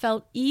have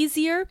felt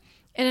easier.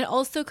 And it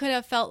also could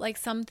have felt like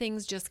some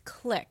things just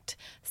clicked.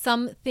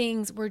 Some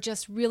things were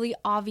just really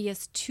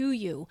obvious to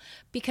you.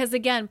 Because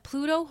again,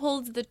 Pluto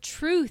holds the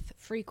truth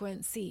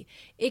frequency.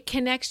 It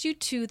connects you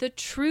to the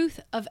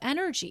truth of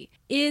energy.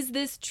 Is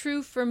this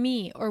true for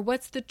me? Or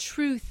what's the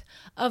truth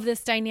of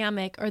this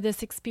dynamic or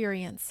this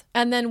experience?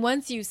 And then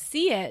once you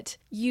see it,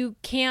 you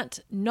can't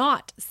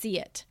not see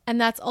it.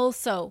 And that's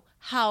also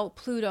how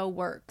Pluto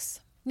works.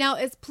 Now,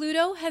 as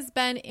Pluto has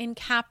been in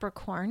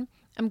Capricorn,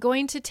 I'm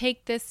going to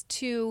take this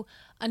to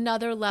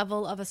another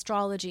level of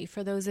astrology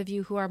for those of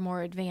you who are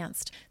more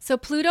advanced. So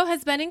Pluto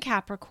has been in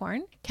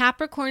Capricorn.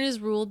 Capricorn is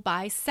ruled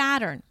by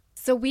Saturn.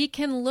 So we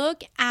can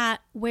look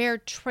at where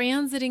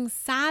transiting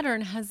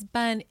Saturn has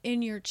been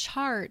in your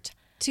chart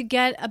to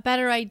get a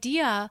better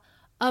idea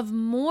of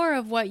more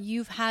of what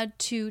you've had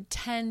to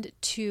tend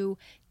to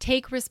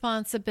take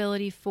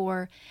responsibility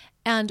for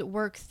and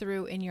work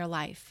through in your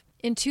life.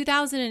 In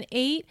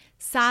 2008,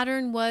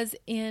 Saturn was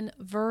in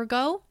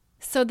Virgo.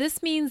 So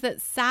this means that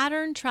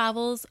Saturn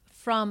travels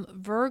from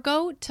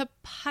Virgo to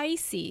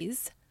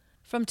Pisces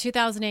from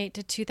 2008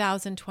 to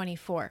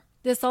 2024.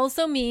 This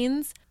also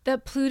means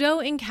that Pluto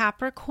in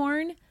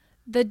Capricorn,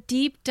 the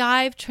deep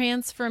dive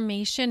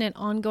transformation and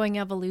ongoing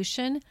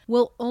evolution,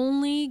 will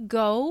only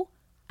go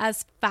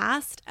as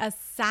fast as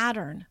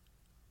Saturn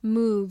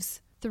moves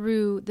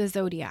through the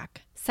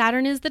zodiac.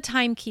 Saturn is the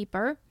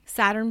timekeeper.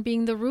 Saturn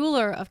being the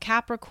ruler of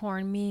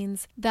Capricorn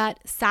means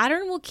that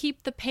Saturn will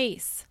keep the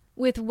pace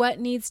with what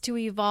needs to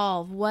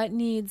evolve, what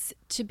needs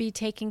to be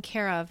taken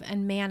care of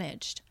and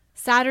managed.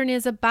 Saturn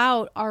is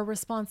about our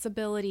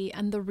responsibility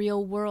and the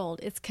real world.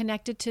 It's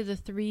connected to the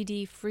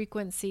 3D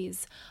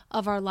frequencies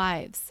of our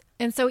lives.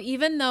 And so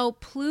even though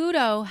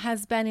Pluto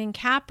has been in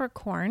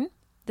Capricorn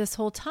this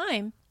whole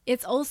time,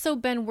 it's also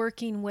been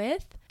working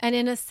with and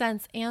in a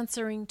sense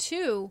answering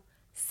to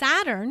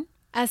Saturn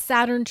as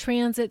Saturn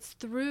transits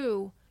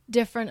through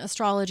different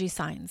astrology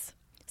signs.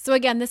 So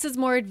again, this is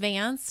more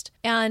advanced,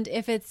 and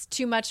if it's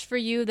too much for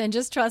you, then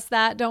just trust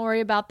that. Don't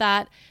worry about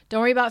that. Don't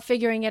worry about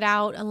figuring it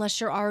out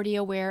unless you're already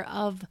aware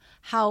of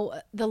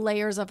how the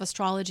layers of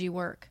astrology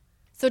work.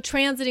 So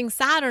transiting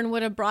Saturn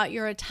would have brought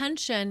your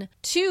attention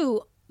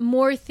to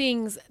more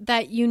things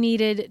that you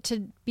needed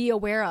to be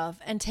aware of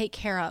and take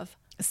care of.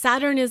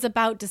 Saturn is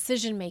about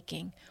decision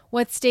making,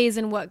 what stays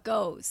and what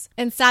goes.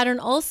 And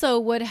Saturn also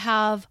would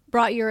have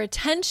brought your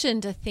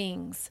attention to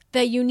things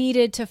that you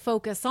needed to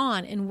focus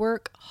on and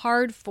work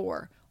hard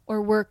for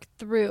or work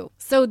through.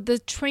 So the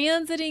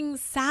transiting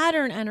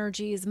Saturn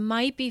energies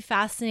might be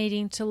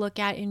fascinating to look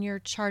at in your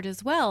chart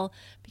as well,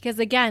 because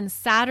again,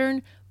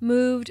 Saturn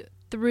moved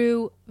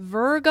through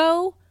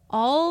Virgo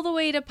all the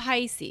way to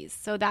Pisces.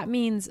 So that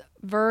means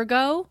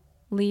Virgo,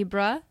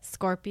 Libra,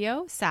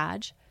 Scorpio,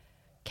 Sag,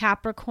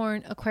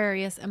 Capricorn,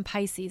 Aquarius, and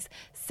Pisces.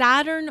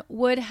 Saturn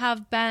would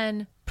have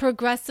been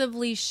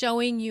progressively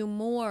showing you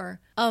more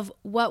of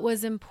what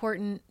was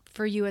important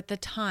for you at the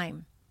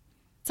time.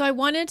 So I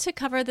wanted to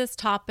cover this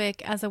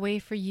topic as a way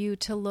for you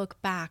to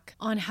look back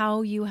on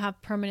how you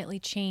have permanently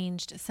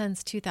changed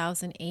since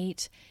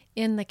 2008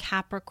 in the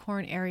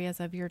Capricorn areas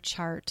of your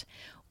chart,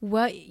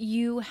 what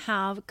you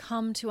have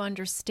come to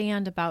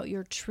understand about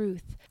your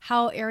truth,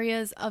 how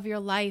areas of your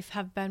life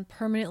have been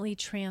permanently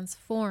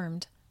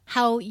transformed,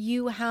 how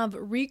you have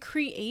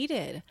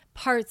recreated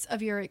parts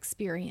of your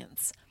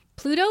experience.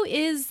 Pluto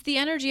is the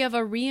energy of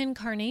a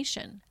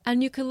reincarnation,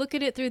 and you could look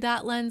at it through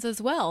that lens as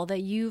well,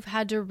 that you've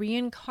had to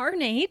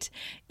reincarnate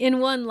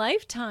in one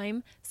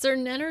lifetime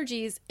certain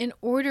energies in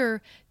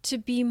order to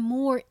be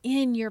more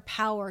in your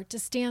power, to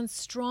stand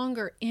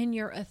stronger in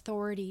your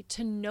authority,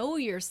 to know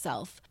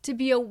yourself, to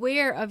be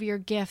aware of your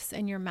gifts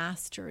and your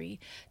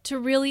mastery, to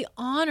really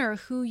honor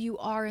who you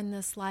are in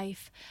this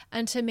life,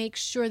 and to make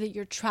sure that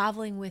you're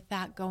traveling with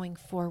that going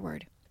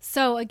forward.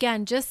 So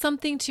again, just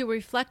something to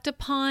reflect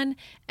upon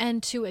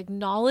and to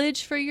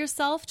acknowledge for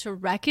yourself, to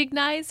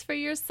recognize for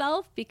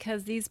yourself,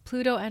 because these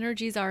Pluto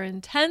energies are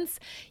intense.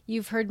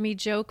 You've heard me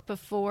joke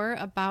before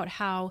about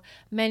how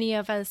many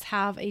of us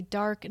have a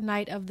dark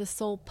night of the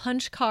soul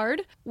punch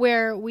card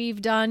where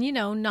we've done,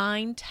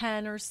 9,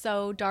 10 or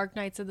so dark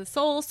nights of the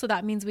soul. So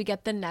that means we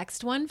get the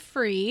next one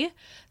free.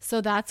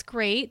 So that's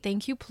great.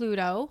 Thank you,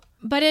 Pluto.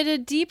 But at a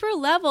deeper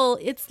level,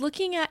 it's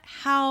looking at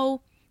how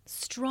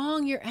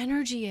strong your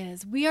energy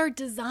is. We are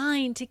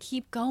designed to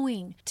keep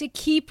going, to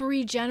keep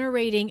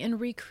regenerating and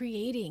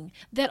recreating,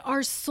 that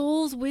our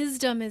soul's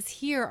wisdom is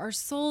here. Our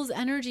soul's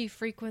energy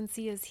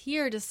frequency is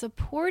here to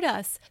support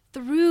us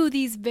through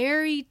these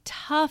very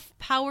tough,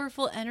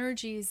 powerful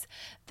energies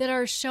that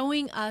are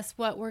showing us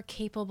what we're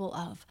capable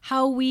of,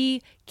 how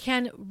we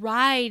can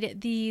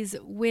ride these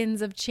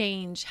winds of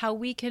change, how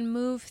we can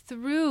move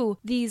through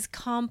these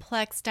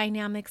complex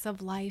dynamics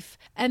of life,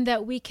 and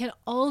that we can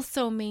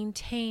also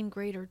maintain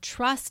greater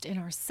trust in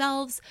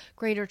ourselves,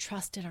 greater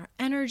trust in our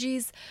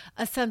energies,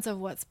 a sense of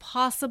what's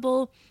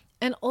possible,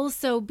 and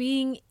also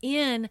being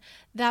in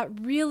that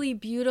really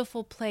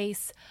beautiful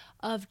place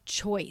of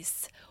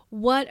choice.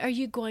 What are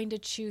you going to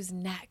choose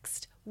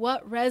next?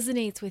 What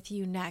resonates with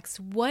you next?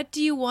 What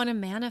do you want to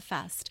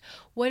manifest?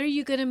 What are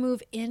you going to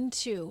move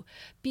into?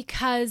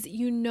 Because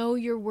you know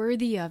you're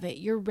worthy of it.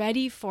 You're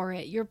ready for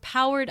it. You're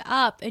powered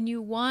up and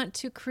you want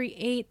to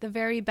create the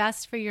very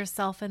best for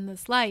yourself in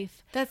this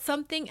life. That's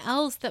something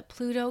else that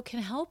Pluto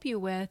can help you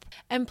with.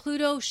 And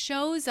Pluto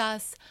shows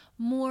us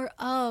more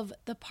of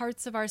the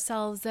parts of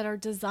ourselves that are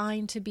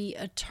designed to be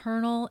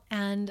eternal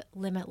and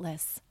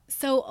limitless.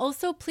 So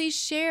also please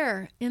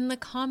share in the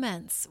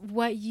comments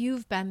what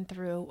you've been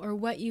through or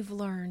what you've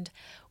learned,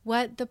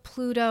 what the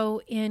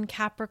Pluto in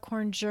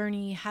Capricorn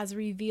journey has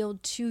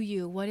revealed to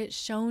you, what it's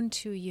shown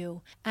to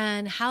you,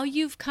 and how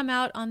you've come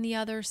out on the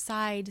other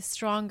side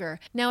stronger.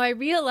 Now, I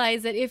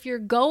realize that if you're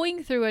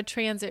going through a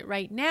transit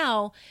right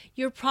now,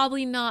 you're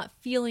probably not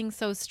feeling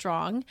so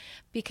strong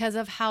because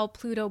of how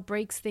Pluto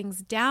breaks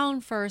things down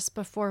first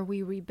before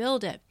we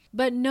rebuild it.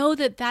 But know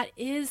that that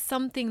is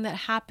something that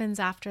happens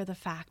after the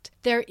fact.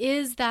 There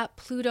is that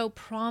Pluto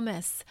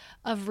promise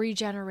of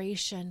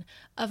regeneration,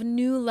 of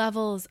new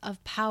levels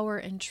of power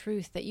and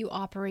truth that you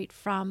operate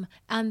from,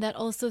 and that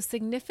also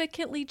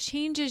significantly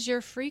changes your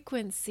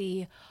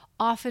frequency,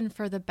 often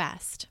for the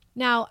best.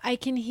 Now, I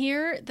can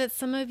hear that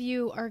some of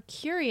you are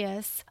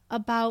curious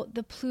about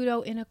the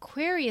Pluto in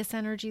Aquarius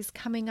energies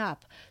coming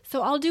up.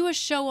 So I'll do a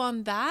show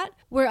on that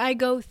where I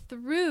go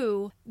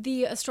through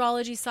the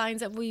astrology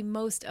signs that will be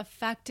most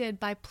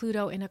affected by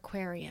Pluto in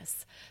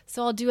Aquarius.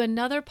 So I'll do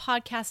another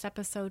podcast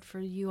episode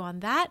for you on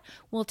that.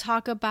 We'll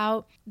talk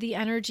about the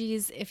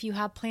energies if you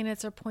have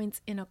planets or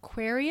points in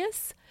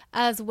Aquarius,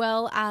 as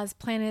well as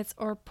planets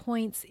or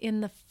points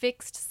in the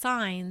fixed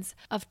signs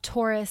of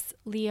Taurus,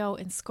 Leo,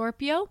 and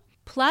Scorpio.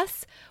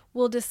 Plus,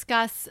 we'll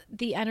discuss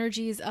the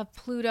energies of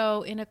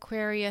Pluto in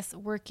Aquarius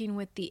working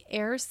with the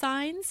air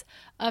signs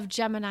of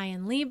Gemini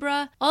and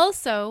Libra,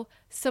 also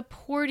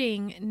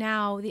supporting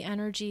now the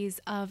energies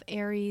of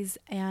Aries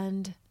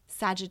and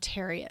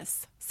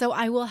Sagittarius. So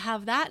I will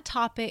have that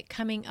topic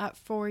coming up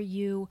for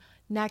you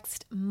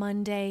next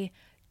Monday,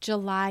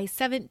 July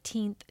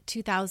 17th,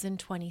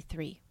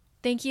 2023.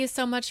 Thank you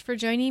so much for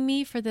joining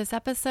me for this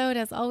episode.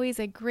 As always,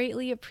 I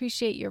greatly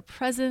appreciate your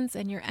presence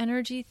and your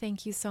energy.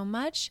 Thank you so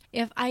much.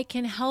 If I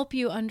can help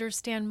you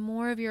understand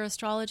more of your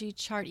astrology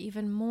chart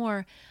even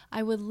more,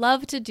 I would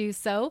love to do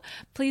so.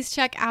 Please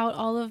check out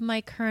all of my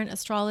current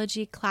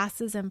astrology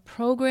classes and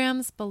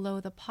programs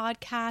below the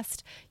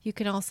podcast. You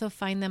can also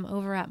find them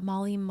over at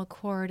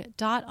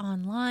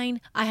mollymccord.online.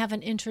 I have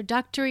an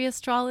introductory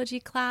astrology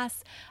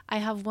class. I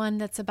have one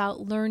that's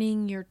about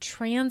learning your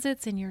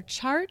transits in your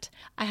chart.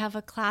 I have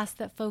a class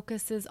that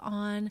focuses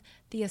on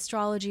the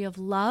astrology of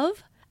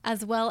love,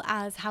 as well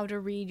as how to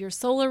read your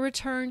solar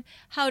return,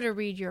 how to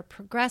read your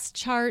progress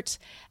chart,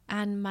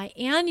 and my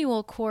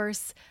annual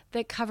course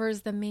that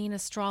covers the main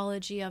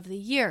astrology of the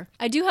year.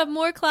 I do have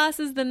more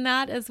classes than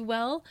that as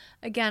well.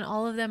 Again,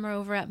 all of them are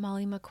over at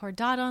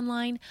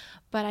mollymccord.online,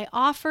 but I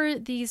offer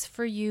these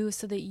for you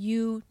so that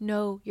you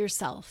know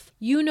yourself.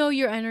 You know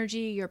your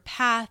energy, your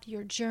path,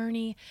 your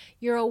journey.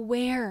 You're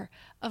aware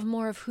of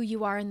more of who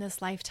you are in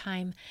this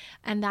lifetime,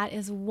 and that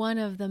is one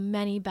of the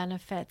many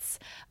benefits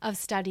of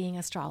studying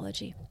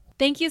astrology.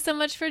 Thank you so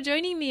much for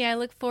joining me. I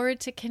look forward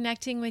to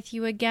connecting with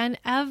you again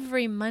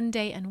every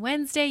Monday and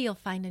Wednesday. You'll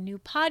find a new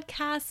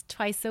podcast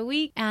twice a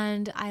week,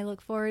 and I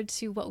look forward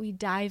to what we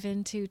dive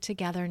into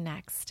together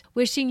next.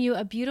 Wishing you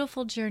a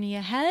beautiful journey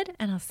ahead,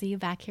 and I'll see you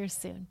back here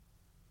soon.